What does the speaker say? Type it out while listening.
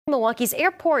Milwaukee's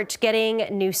airport getting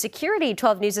new security.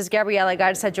 12 News' Gabriela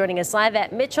Garza joining us live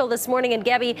at Mitchell this morning. And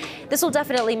Gabby, this will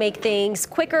definitely make things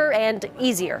quicker and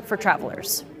easier for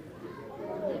travelers.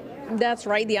 That's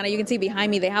right, Deanna. You can see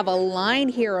behind me they have a line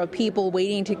here of people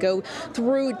waiting to go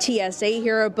through TSA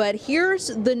here. But here's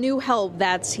the new help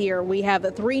that's here. We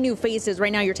have 3 new faces.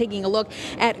 Right now you're taking a look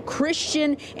at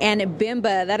Christian and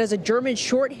Bimba. That is a German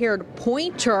short-haired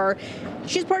pointer.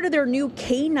 She's part of their new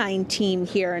canine team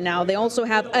here. Now they also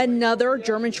have another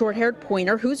German short-haired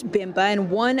pointer who's Bimba and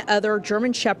one other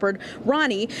German shepherd,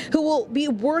 Ronnie, who will be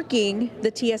working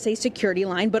the TSA security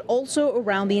line, but also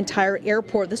around the entire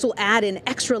airport. This will add an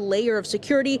extra layer of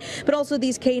security, but also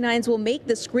these canines will make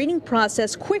the screening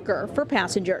process quicker for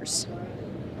passengers.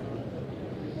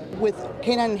 With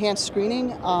canine enhanced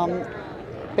screening,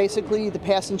 basically the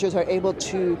passengers are able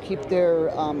to keep their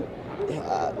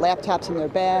laptops in their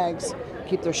bags,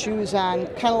 keep their shoes on,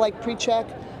 kind of like pre-check.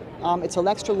 It's an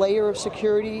extra layer of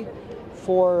security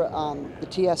for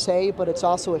the TSA, but it's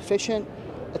also efficient.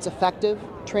 It's effective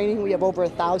training. We have over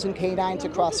 1,000 canines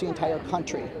across the entire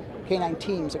country, canine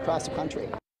teams across the country.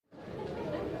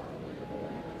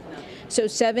 So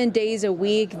 7 days a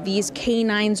week, these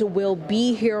canines will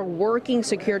be here working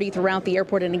security throughout the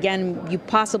airport. And again, you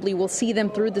possibly will see them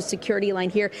through the security line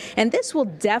here. And this will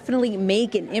definitely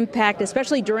make an impact,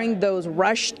 especially during those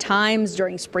rush times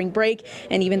during spring break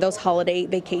and even those holiday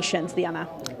vacations, Diana.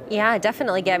 Yeah,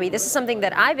 definitely, Gabby. This is something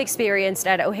that I've experienced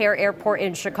at O'Hare Airport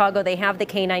in Chicago. They have the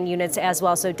canine units as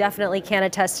well, so definitely can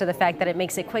attest to the fact that it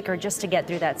makes it quicker just to get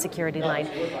through that security line.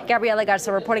 Gabriela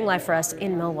Garza reporting live for us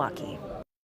in Milwaukee.